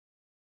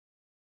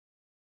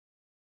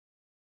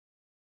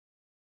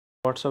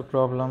WhatsApp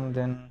problem,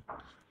 then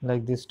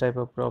like this type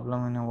of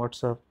problem in a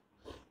WhatsApp,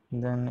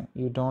 then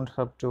you don't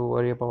have to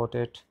worry about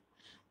it.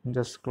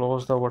 Just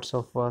close the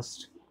WhatsApp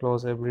first,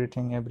 close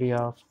everything, every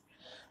app,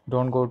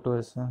 don't go to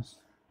Essence,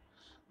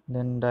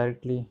 then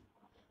directly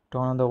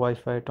turn on the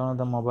Wi-Fi, turn on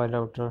the mobile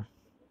router,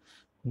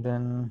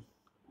 then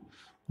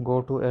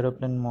go to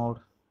airplane mode,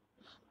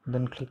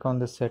 then click on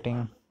the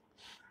setting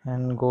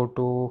and go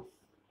to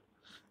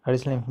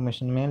additional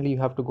information. Mainly you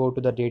have to go to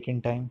the date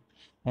and time,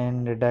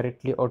 and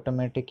directly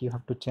automatic you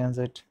have to change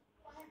it.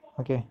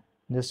 Okay,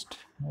 just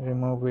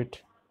remove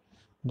it,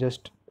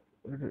 just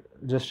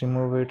just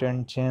remove it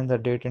and change the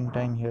date and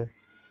time here.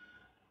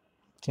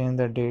 Change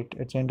the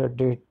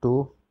date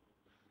to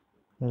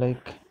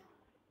like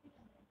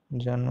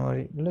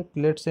January, like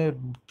let's say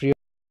pre.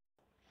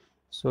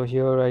 So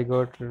here I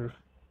got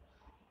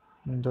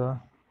the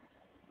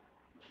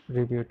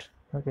reboot.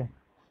 Okay,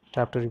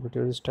 tap to reboot.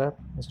 You just tap,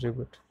 it's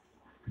reboot.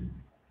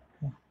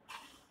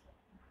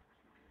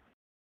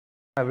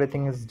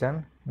 Everything is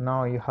done.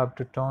 Now you have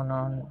to turn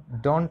on,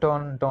 don't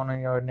turn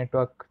on your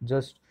network,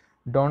 just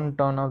don't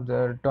turn off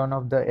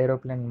the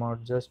aeroplane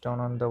mode, just turn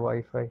on the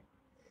Wi-Fi.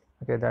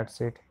 Okay,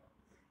 that's it.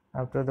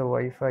 After the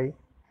Wi-Fi,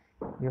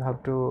 you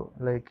have to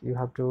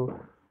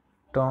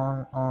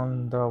turn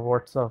on the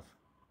WhatsApp.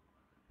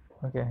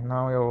 Okay,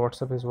 now your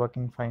WhatsApp is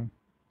working fine.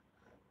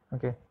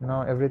 Okay,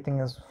 now everything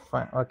is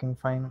working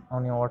fine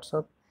on your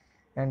WhatsApp,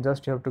 and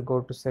just you have to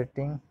go to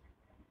setting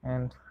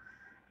and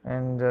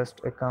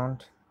just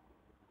account,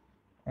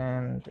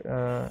 and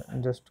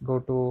just go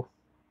to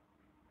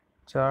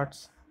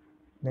charts,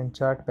 then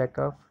chart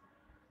backup,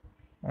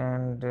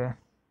 and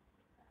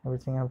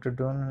everything I have to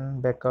do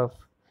in backup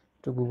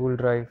to Google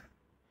Drive.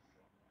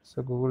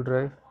 So Google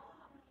Drive,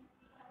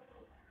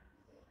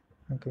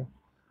 okay,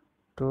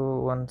 to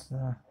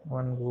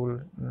one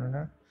Google,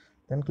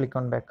 then click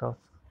on backup.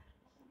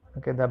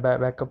 Okay, the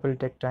backup will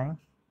take time.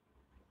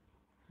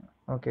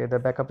 Okay, the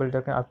backup will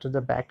take. After the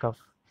backup,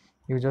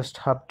 you just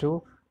have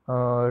to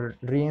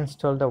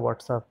reinstall the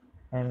WhatsApp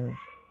and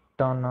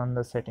turn on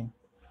the setting.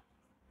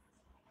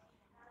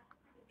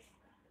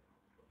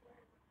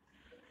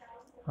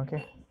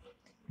 Okay,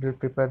 you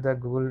prepare the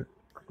Google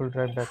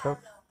Drive backup,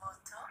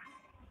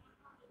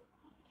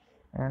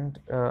 and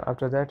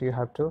after that you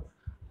have to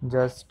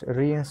just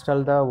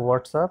reinstall the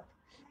WhatsApp,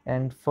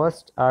 and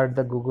first add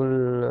the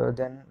Google,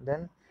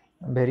 then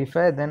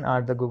verify, then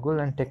add the Google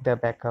and take the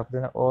backup.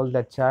 Then all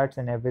the chats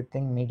and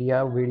everything,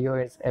 media, video,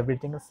 is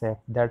everything is safe.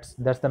 That's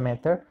the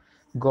method.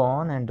 Go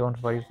on and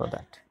don't worry for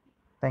that.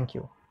 Thank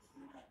you.